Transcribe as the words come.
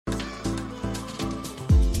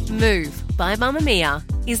Move by Mamamia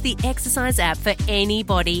is the exercise app for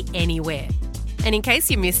anybody, anywhere. And in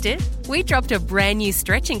case you missed it, we dropped a brand new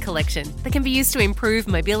stretching collection that can be used to improve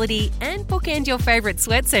mobility and bookend your favourite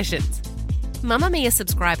sweat sessions. Mamamia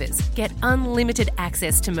subscribers get unlimited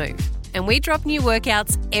access to Move, and we drop new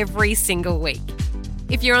workouts every single week.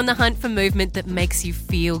 If you're on the hunt for movement that makes you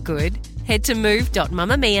feel good, head to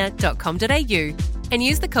move.mamamia.com.au and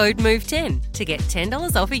use the code MOVE10 to get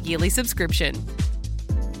 $10 off a yearly subscription.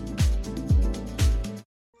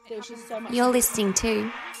 You're listening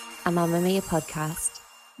to a Mamamia podcast.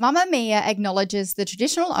 Mamamia acknowledges the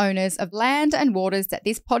traditional owners of land and waters that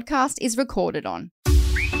this podcast is recorded on.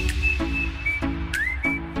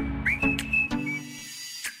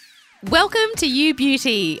 Welcome to You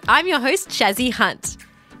Beauty. I'm your host, Shazzy Hunt.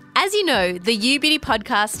 As you know, the You Beauty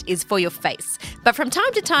podcast is for your face, but from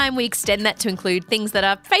time to time we extend that to include things that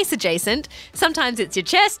are face adjacent. Sometimes it's your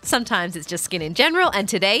chest, sometimes it's just skin in general, and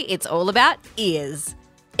today it's all about ears.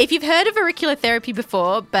 If you've heard of auricular therapy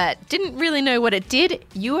before but didn't really know what it did,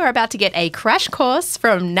 you are about to get a crash course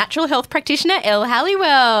from natural health practitioner Elle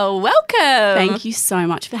Halliwell. Welcome. Thank you so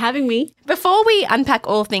much for having me. Before we unpack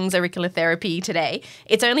all things auricular therapy today,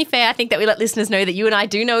 it's only fair, I think, that we let listeners know that you and I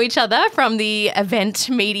do know each other from the event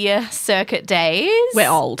media circuit days. We're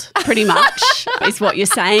old, pretty much, is what you're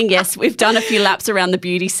saying. Yes, we've done a few laps around the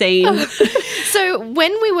beauty scene. So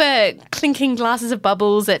when we were clinking glasses of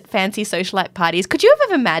bubbles at fancy socialite parties, could you have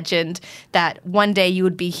ever imagined that one day you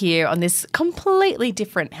would be here on this completely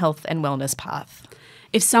different health and wellness path?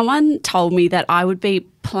 If someone told me that I would be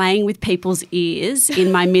playing with people's ears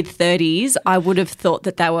in my mid-30s, I would have thought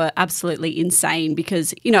that they were absolutely insane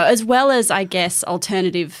because, you know, as well as, I guess,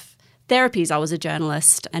 alternative therapies, I was a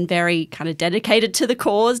journalist and very kind of dedicated to the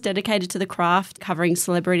cause, dedicated to the craft, covering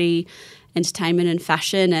celebrity, entertainment and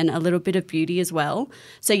fashion and a little bit of beauty as well.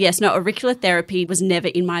 So, yes, no, auricular therapy was never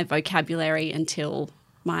in my vocabulary until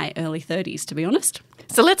my early 30s, to be honest.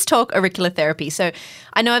 So let's talk auricular therapy. So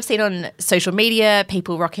I know I've seen on social media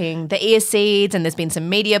people rocking the ear seeds and there's been some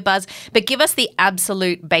media buzz, but give us the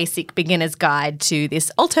absolute basic beginner's guide to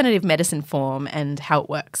this alternative medicine form and how it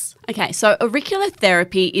works. Okay, so auricular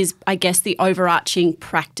therapy is, I guess, the overarching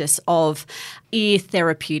practice of ear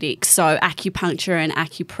therapeutics, so acupuncture and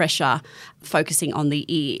acupressure focusing on the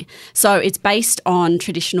ear. So it's based on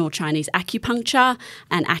traditional Chinese acupuncture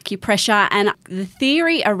and acupressure, and the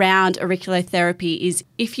theory around auricular therapy is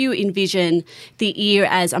if you envision the ear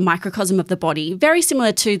as a microcosm of the body, very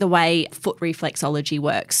similar to the way foot reflexology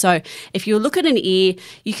works. So if you look at an ear,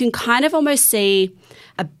 you can kind of almost see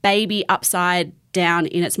a baby upside down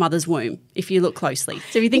in its mother's womb if you look closely.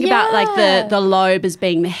 So if you think about like the lobe as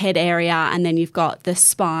being the head area and then you've got the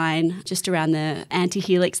spine just around the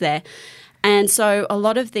antihelix there. And so a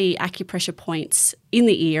lot of the acupressure points in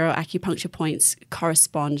the ear or acupuncture points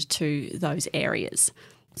correspond to those areas.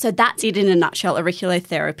 So that's it in a nutshell, auricular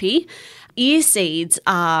therapy. Ear seeds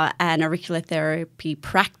are an auricular therapy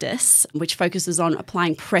practice which focuses on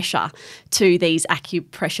applying pressure to these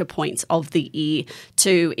acupressure points of the ear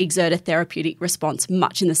to exert a therapeutic response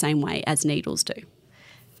much in the same way as needles do.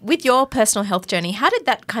 With your personal health journey, how did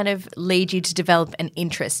that kind of lead you to develop an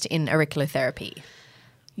interest in auricular therapy?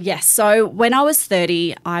 Yes. So when I was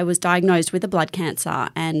 30, I was diagnosed with a blood cancer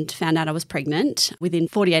and found out I was pregnant within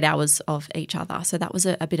 48 hours of each other. So that was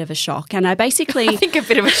a bit of a shock. And I basically... I think a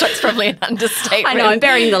bit of a shock's probably an understatement. I know, I'm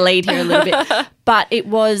burying the lead here a little bit. But it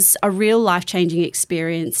was a real life-changing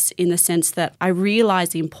experience in the sense that I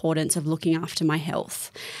realised the importance of looking after my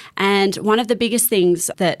health. And one of the biggest things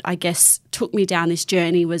that I guess took me down this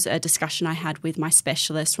journey was a discussion I had with my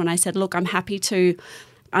specialist when I said, look, I'm happy to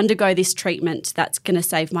undergo this treatment that's going to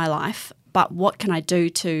save my life, but what can I do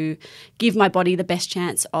to give my body the best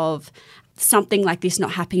chance of something like this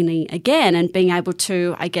not happening again and being able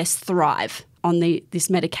to, I guess, thrive on this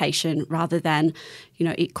medication rather than, you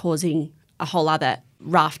know, it causing a whole other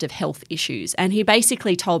raft of health issues. And he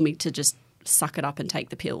basically told me to just suck it up and take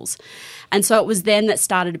the pills. And so it was then that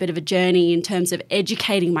started a bit of a journey in terms of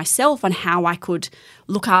educating myself on how I could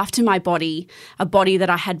look after my body, a body that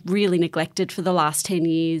I had really neglected for the last 10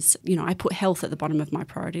 years. You know, I put health at the bottom of my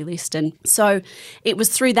priority list. And so it was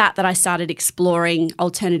through that I started exploring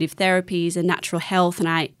alternative therapies and natural health, and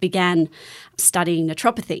I began studying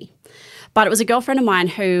naturopathy. But it was a girlfriend of mine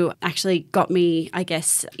who actually got me, I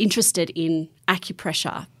guess, interested in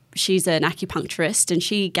acupressure. She's an acupuncturist and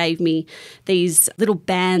she gave me these little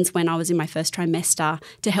bands when I was in my first trimester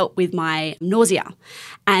to help with my nausea.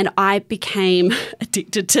 And I became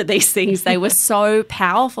addicted to these things. They were so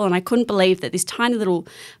powerful and I couldn't believe that this tiny little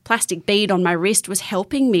plastic bead on my wrist was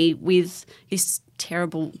helping me with this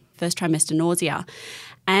terrible first trimester nausea.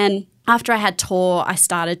 And after I had TOR, I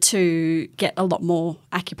started to get a lot more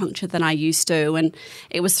acupuncture than I used to. And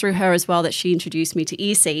it was through her as well that she introduced me to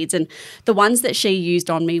ear seeds. And the ones that she used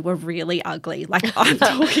on me were really ugly. Like, I'm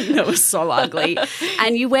talking, they were so ugly.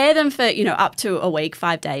 And you wear them for, up to a week,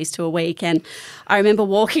 5 days to a week. And I remember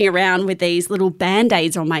walking around with these little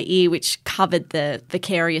Band-Aids on my ear, which covered the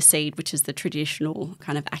Vacheria seed, which is the traditional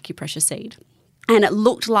kind of acupressure seed. And it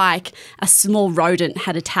looked like a small rodent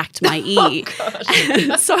had attacked my ear.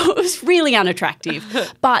 Oh, so it was really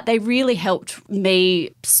unattractive. But they really helped me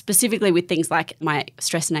specifically with things like my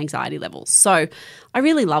stress and anxiety levels. So I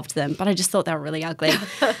really loved them, but I just thought they were really ugly.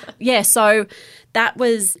 So that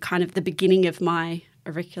was kind of the beginning of my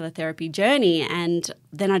auricular therapy journey. And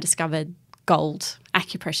then I discovered gold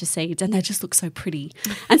acupressure seeds, and they just look so pretty.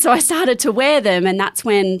 And so I started to wear them, and that's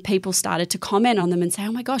when people started to comment on them and say,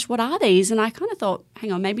 oh my gosh, what are these? And I kind of thought,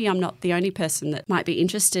 hang on, maybe I'm not the only person that might be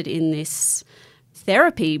interested in this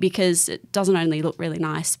therapy, because it doesn't only look really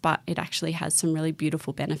nice, but it actually has some really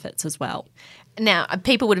beautiful benefits as well. Now,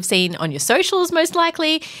 people would have seen on your socials most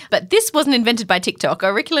likely, but this wasn't invented by TikTok.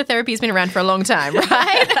 Auricular therapy has been around for a long time,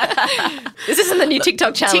 right? This isn't the new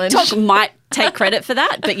TikTok challenge. TikTok might take credit for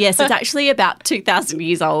that, but yes, it's actually about 2,000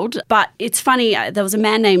 years old. But it's funny, there was a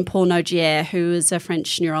man named Paul Nogier, who was a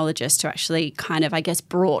French neurologist, who actually kind of, I guess,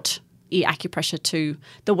 brought ear acupressure to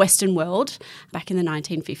the Western world back in the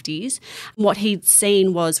 1950s. What he'd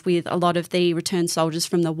seen was with a lot of the returned soldiers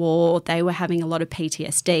from the war, they were having a lot of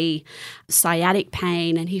PTSD, sciatic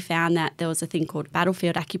pain, and he found that there was a thing called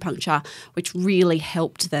battlefield acupuncture, which really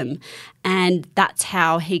helped them. And that's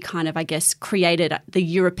how he kind of, I guess, created the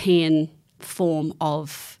European form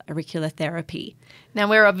of auricular therapy. Now,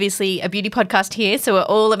 we're obviously a beauty podcast here, so we're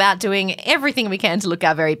all about doing everything we can to look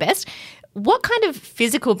our very best. What kind of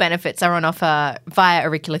physical benefits are on offer via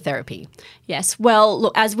auricular therapy? Yes. Well,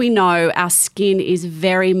 look, as we know, our skin is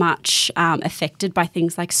very much affected by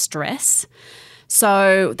things like stress.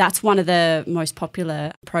 So that's one of the most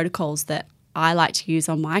popular protocols that I like to use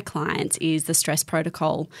on my clients is the stress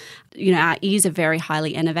protocol. Our ears are very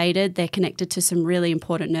highly innervated. They're connected to some really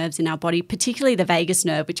important nerves in our body, particularly the vagus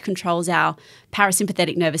nerve, which controls our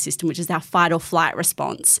parasympathetic nervous system, which is our fight or flight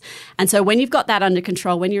response. And so when you've got that under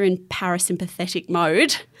control, when you're in parasympathetic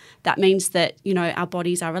mode, that means that, our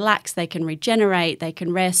bodies are relaxed, they can regenerate, they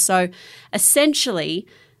can rest. So essentially,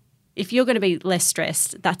 if you're going to be less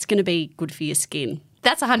stressed, that's going to be good for your skin.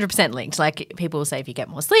 That's 100% linked. Like, people will say if you get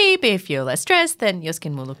more sleep, if you're less stressed, then your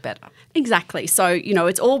skin will look better. Exactly. So,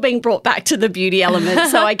 it's all being brought back to the beauty element.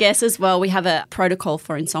 So I guess as well, we have a protocol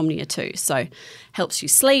for insomnia too. So helps you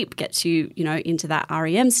sleep, gets you, into that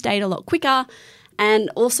REM state a lot quicker. And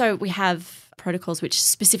also we have protocols which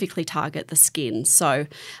specifically target the skin. So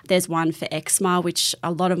there's one for eczema, which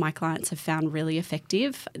a lot of my clients have found really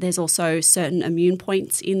effective. There's also certain immune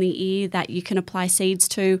points in the ear that you can apply seeds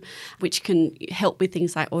to, which can help with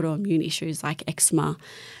things like autoimmune issues like eczema.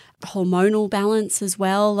 Hormonal balance as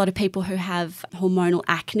well. A lot of people who have hormonal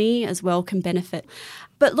acne as well can benefit.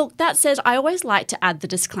 But look, that said, I always like to add the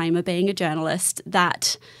disclaimer, being a journalist,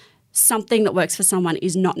 that something that works for someone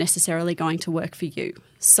is not necessarily going to work for you.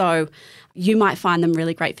 So you might find them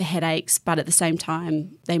really great for headaches, but at the same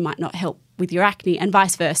time, they might not help with your acne and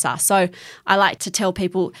vice versa. So I like to tell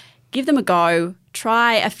people, give them a go,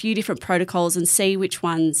 try a few different protocols and see which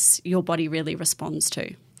ones your body really responds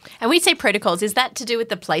to. And we say protocols, is that to do with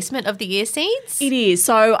the placement of the ear seeds? It is.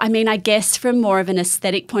 So, I guess from more of an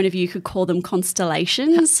aesthetic point of view, you could call them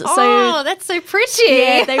constellations. Oh, that's so pretty.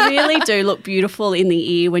 Yeah, they really do look beautiful in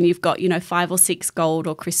the ear when you've got, 5 or 6 gold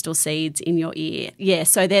or crystal seeds in your ear. Yeah,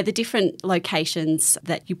 so they're the different locations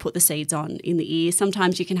that you put the seeds on in the ear.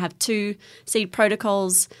 Sometimes you can have 2 seed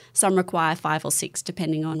protocols. Some require 5 or 6,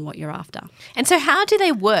 depending on what you're after. And so how do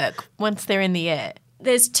they work once they're in the ear?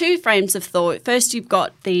 There's 2 frames of thought. First, you've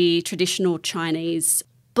got the traditional Chinese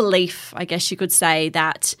belief, I guess you could say,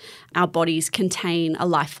 that our bodies contain a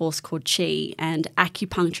life force called qi, and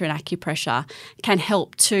acupuncture and acupressure can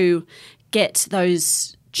help to get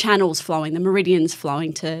those channels flowing, the meridians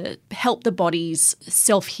flowing, to help the body's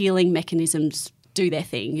self-healing mechanisms do their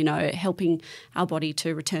thing, helping our body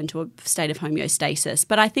to return to a state of homeostasis.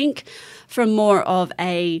 But I think from more of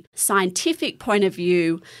a scientific point of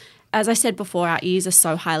view, as I said before, our ears are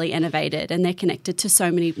so highly innervated and they're connected to so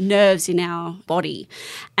many nerves in our body.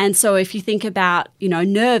 And so if you think about,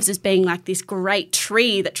 nerves as being like this great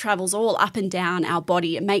tree that travels all up and down our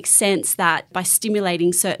body, it makes sense that by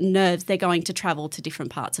stimulating certain nerves, they're going to travel to different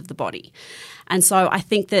parts of the body. And so I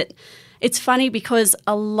think that it's funny because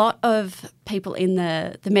a lot of people in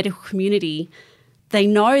the medical community, they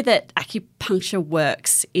know that acupuncture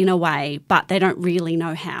works in a way, but they don't really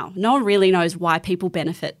know how. No one really knows why people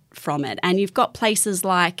benefit from it. And you've got places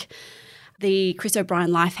like the Chris O'Brien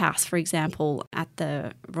Lifehouse, for example, at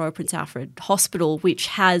the Royal Prince Alfred Hospital, which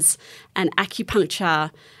has an acupuncture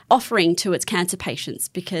offering to its cancer patients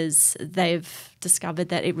because they've discovered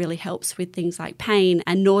that it really helps with things like pain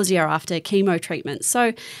and nausea after chemo treatment.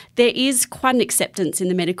 So there is quite an acceptance in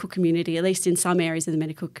the medical community, at least in some areas of the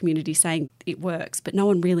medical community, saying it works, but no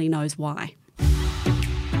one really knows why.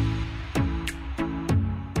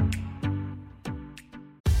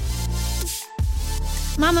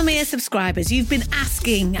 Mamamia subscribers, you've been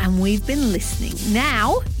asking and we've been listening.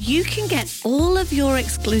 Now you can get all of your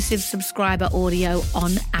exclusive subscriber audio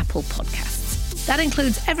on Apple Podcasts. That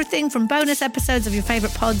includes everything from bonus episodes of your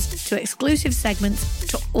favourite pods to exclusive segments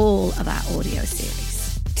to all of our audio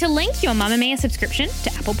series. To link your Mamamia subscription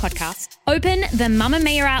to Apple Podcasts, open the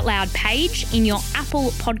Mamamia Out Loud page in your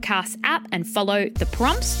Apple Podcasts app and follow the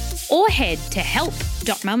prompts, or head to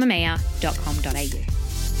help.mamamia.com.au.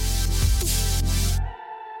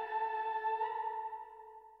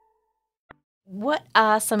 What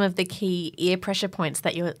are some of the key ear pressure points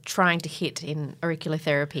that you're trying to hit in auricular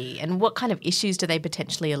therapy, and what kind of issues do they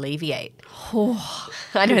potentially alleviate? Oh,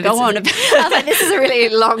 I know. Go on. I was like, this is a really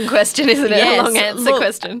long question, isn't it? Yes. A long answer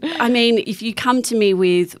question. I mean, if you come to me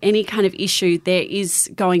with any kind of issue, there is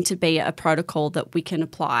going to be a protocol that we can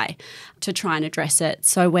apply to try and address it.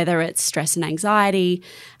 So whether it's stress and anxiety,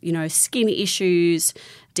 skin issues,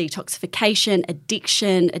 detoxification,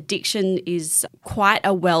 addiction is quite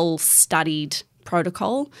a well-studied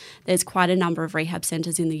protocol. There's quite a number of rehab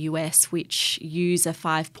centres in the US which use a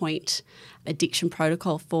 5-point addiction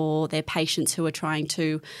protocol for their patients who are trying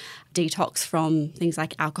to detox from things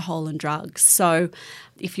like alcohol and drugs. So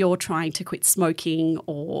if you're trying to quit smoking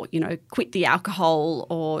or, quit the alcohol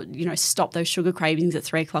or, stop those sugar cravings at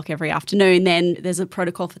 3 o'clock every afternoon, then there's a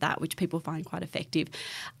protocol for that which people find quite effective.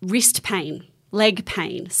 Wrist pain, leg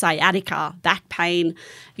pain, sciatica, back pain,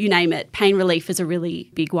 you name it. Pain relief is a really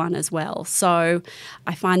big one as well. So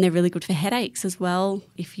I find they're really good for headaches as well.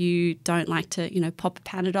 If you don't like to, pop a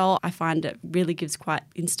Panadol, I find it really gives quite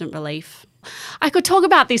instant relief. I could talk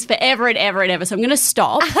about this forever and ever and ever, so I'm going to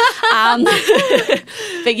stop.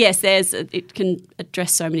 But yes, it can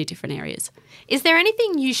address so many different areas. Is there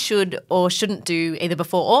anything you should or shouldn't do either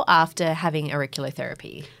before or after having auricular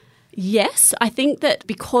therapy? Yes, I think that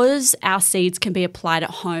because our seeds can be applied at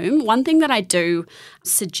home, one thing that I do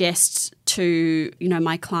suggest to,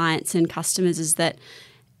 my clients and customers is that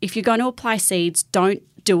if you're going to apply seeds, don't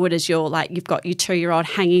do it as you've got your 2-year-old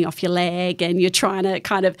hanging off your leg and you're trying to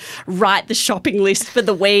kind of write the shopping list for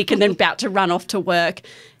the week and then about to run off to work.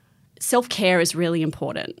 Self-care is really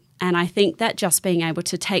important. And I think that just being able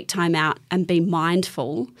to take time out and be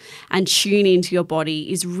mindful and tune into your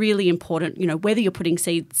body is really important, whether you're putting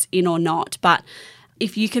seeds in or not. But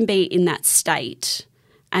if you can be in that state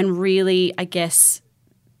and really, I guess,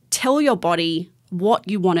 tell your body what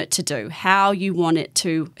you want it to do, how you want it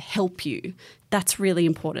to help you, that's really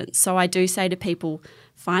important. So I do say to people,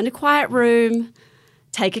 find a quiet room,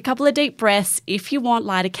 take a couple of deep breaths. If you want,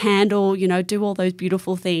 light a candle, do all those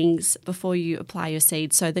beautiful things before you apply your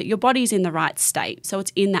seeds so that your body's in the right state. So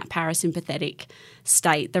it's in that parasympathetic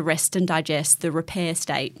state, the rest and digest, the repair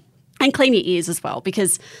state. And clean your ears as well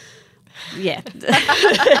because, yeah.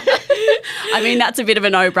 I mean, that's a bit of a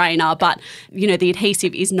no-brainer, but, the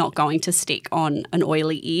adhesive is not going to stick on an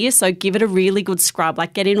oily ear. So give it a really good scrub,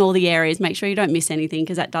 get in all the areas, make sure you don't miss anything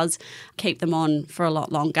because that does keep them on for a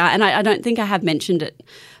lot longer. And I don't think I have mentioned it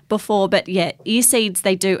before, but yeah, ear seeds,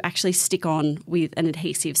 they do actually stick on with an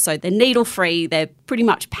adhesive. So they're needle-free, they're pretty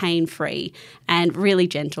much pain-free and really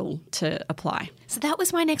gentle to apply. So that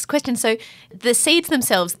was my next question. So the seeds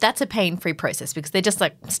themselves, that's a pain-free process because they're just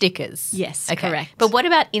like stickers. Yes, okay. Correct. But what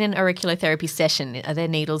about in an auricular therapy session? Are there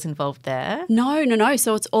needles involved there? No.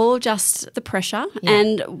 So it's all just the pressure. Yeah.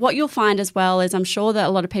 And what you'll find as well is I'm sure that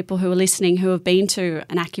a lot of people who are listening who have been to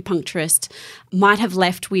an acupuncturist might have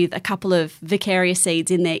left with a couple of vicarious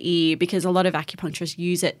seeds in their ear because a lot of acupuncturists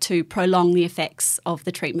use it to prolong the effects of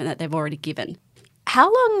the treatment that they've already given.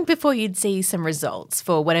 How long before you'd see some results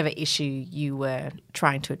for whatever issue you were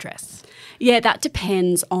trying to address? Yeah, that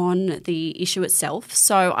depends on the issue itself.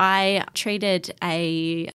 So I treated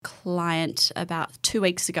a client about 2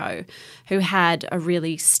 weeks ago who had a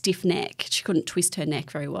really stiff neck. She couldn't twist her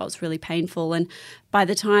neck very well. It was really painful. And by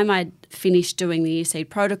the time I'd finished doing the ear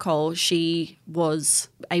seed protocol, she was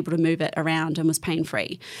able to move it around and was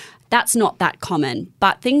pain-free. That's not that common.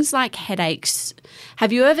 But things like headaches,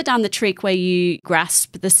 have you ever done the trick where you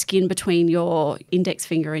grasp the skin between your index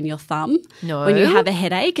finger and your thumb? No. When you have a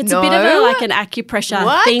headache? It's No. a bit of like an acupressure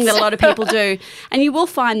What? thing that a lot of people do. And you will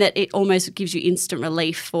find that it almost gives you instant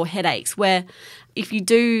relief for headaches, where if you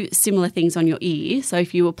do similar things on your ear, so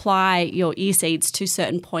if you apply your ear seeds to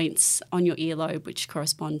certain points on your earlobe which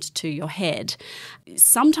correspond to your head,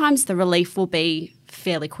 sometimes the relief will be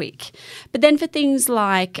fairly quick. But then for things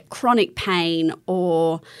like chronic pain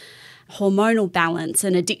or hormonal balance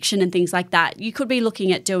and addiction and things like that, you could be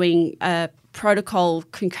looking at doing a protocol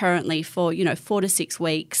concurrently for, 4 to 6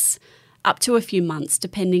 weeks, up to a few months,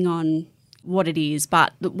 depending on what it is.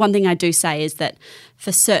 But the one thing I do say is that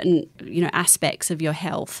for certain, aspects of your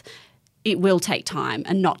health, it will take time,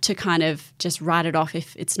 and not to kind of just write it off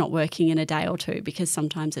if it's not working in a day or two, because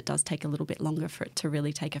sometimes it does take a little bit longer for it to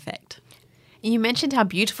really take effect. You mentioned how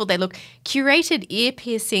beautiful they look. Curated ear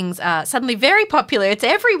piercings are suddenly very popular. It's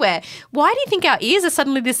everywhere. Why do you think our ears are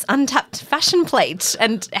suddenly this untapped fashion plate?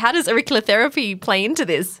 And how does auricular therapy play into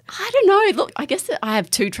this? I don't know. Look, I guess that I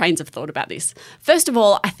have two trains of thought about this. First of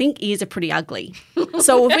all, I think ears are pretty ugly.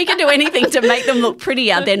 So if we can do anything to make them look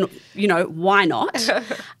prettier, then, why not?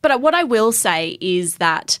 But what I will say is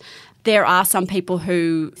that there are some people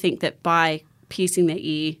who think that by piercing their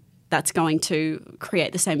ear, that's going to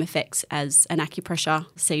create the same effects as an acupressure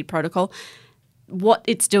seed protocol. What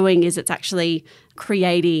it's doing is it's actually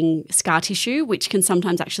creating scar tissue, which can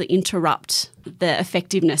sometimes actually interrupt the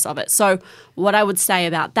effectiveness of it. So what I would say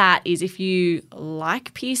about that is, if you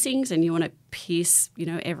like piercings and you want to pierce,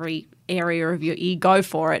 every area of your ear, go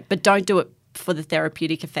for it, but don't do it for the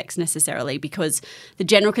therapeutic effects necessarily, because the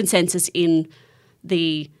general consensus in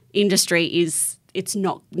the industry is it's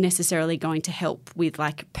not necessarily going to help with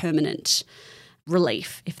like permanent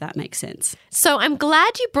relief, if that makes sense. So I'm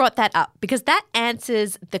glad you brought that up, because that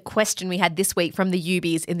answers the question we had this week from the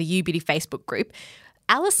Ubies in the UBeauty Facebook group.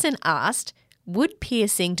 Alison asked, would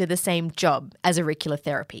piercing do the same job as auricular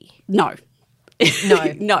therapy? No.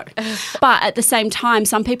 No. No. But at the same time,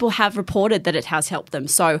 some people have reported that it has helped them.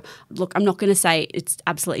 So, look, I'm not going to say it's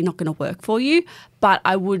absolutely not going to work for you, but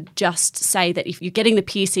I would just say that if you're getting the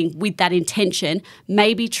piercing with that intention,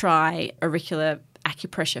 maybe try auricular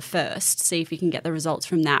acupressure first, see if you can get the results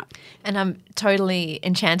from that. And I'm totally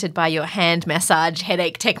enchanted by your hand massage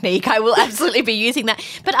headache technique. I will absolutely be using that.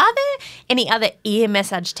 But are there any other ear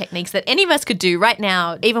massage techniques that any of us could do right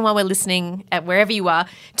now, even while we're listening at wherever you are,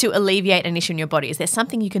 to alleviate an issue in your body? Is there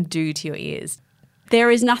something you can do to your ears?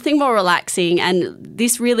 There is nothing more relaxing, and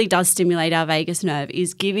this really does stimulate our vagus nerve,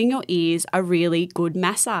 is giving your ears a really good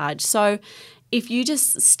massage. So if you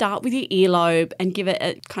just start with your earlobe and give it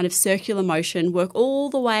a kind of circular motion, work all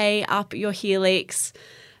the way up your helix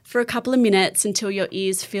for a couple of minutes until your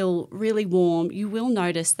ears feel really warm, you will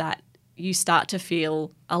notice that you start to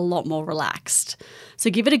feel a lot more relaxed. So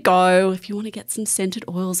give it a go. If you want to get some scented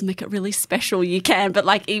oils and make it really special, you can. But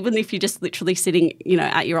like, even if you're just literally sitting,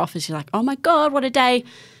 at your office, you're like, oh my God, what a day.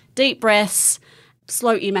 Deep breaths,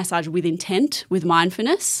 slow ear massage with intent, with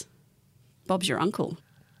mindfulness. Bob's your uncle.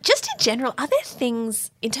 Just in general, are there things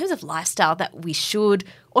in terms of lifestyle that we should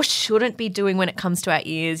or shouldn't be doing when it comes to our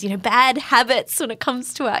ears? Bad habits when it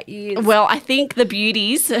comes to our ears. Well, I think the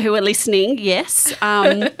beauties who are listening, yes.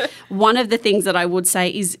 One of the things that I would say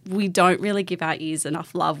is we don't really give our ears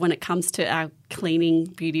enough love when it comes to our cleaning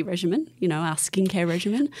beauty regimen, our skincare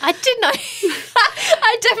regimen. I didn't know.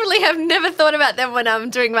 I definitely have never thought about them when I'm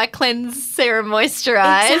doing my cleanse, serum,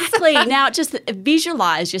 moisturize. Exactly. Now, just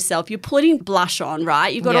visualize yourself. You're putting blush on,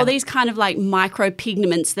 right? You've got all these kind of like micro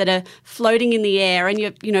pigments that are floating in the air, and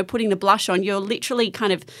you're putting the blush on. You're literally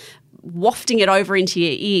kind of wafting it over into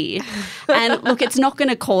your ear. And look, it's not going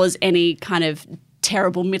to cause any kind of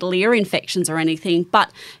terrible middle ear infections or anything,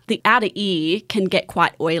 but the outer ear can get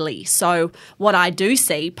quite oily. So what I do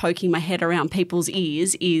see poking my head around people's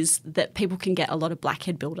ears is that people can get a lot of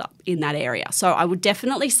blackhead buildup in that area. So I would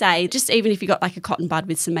definitely say, just even if you got like a cotton bud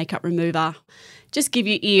with some makeup remover, just give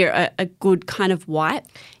your ear a good kind of wipe.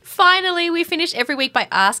 Finally, we finish every week by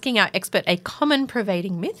asking our expert a common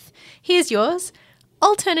pervading myth. Here's yours.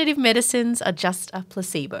 Alternative medicines are just a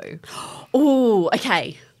placebo. Oh,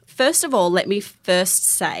 okay. First of all, let me first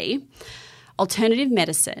say alternative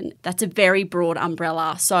medicine, that's a very broad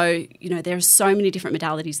umbrella. So, there are so many different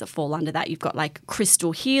modalities that fall under that. You've got like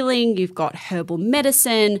crystal healing, you've got herbal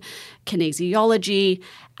medicine, kinesiology,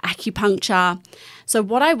 acupuncture. So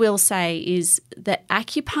what I will say is that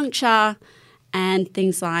acupuncture and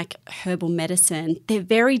things like herbal medicine, they're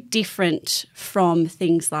very different from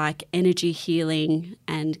things like energy healing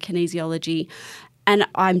and kinesiology. And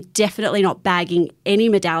I'm definitely not bagging any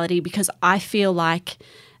modality, because I feel like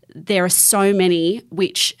there are so many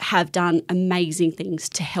which have done amazing things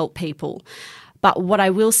to help people. But what I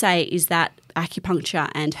will say is that acupuncture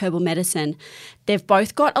and herbal medicine, they've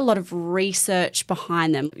both got a lot of research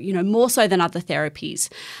behind them, more so than other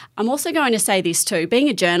therapies. I'm also going to say this too, being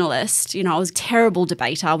a journalist, I was a terrible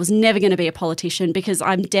debater. I was never going to be a politician because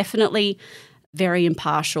I'm definitely very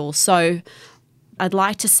impartial. So I'd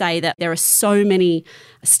like to say that there are so many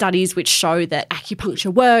studies which show that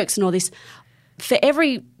acupuncture works and all this. For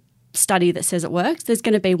every study that says it works, there's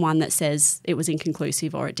going to be one that says it was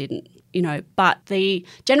inconclusive or it didn't, But the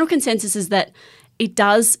general consensus is that it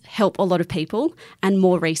does help a lot of people and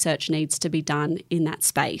more research needs to be done in that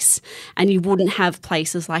space. And you wouldn't have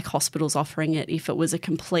places like hospitals offering it if it was a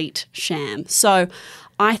complete sham. So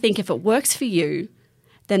I think if it works for you,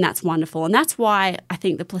 then that's wonderful. And that's why I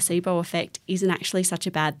think the placebo effect isn't actually such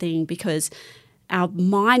a bad thing, because our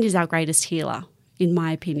mind is our greatest healer, in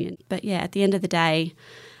my opinion. But yeah, at the end of the day,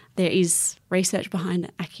 there is research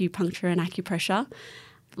behind acupuncture and acupressure.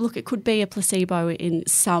 Look, it could be a placebo in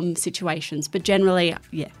some situations, but generally,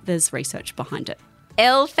 yeah, there's research behind it.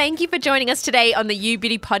 Elle, thank you for joining us today on the You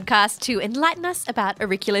Beauty podcast to enlighten us about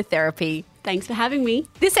auricular therapy. Thanks for having me.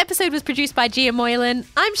 This episode was produced by Gia Moylan.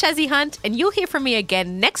 I'm Shazzy Hunt, and you'll hear from me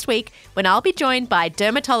again next week when I'll be joined by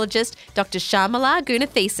dermatologist Dr. Sharmila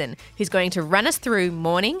Gunathisan, who's going to run us through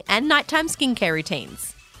morning and nighttime skincare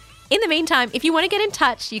routines. In the meantime, if you want to get in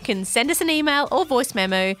touch, you can send us an email or voice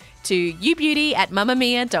memo to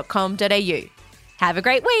youbeauty@mamamia.com.au. Have a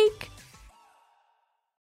great week.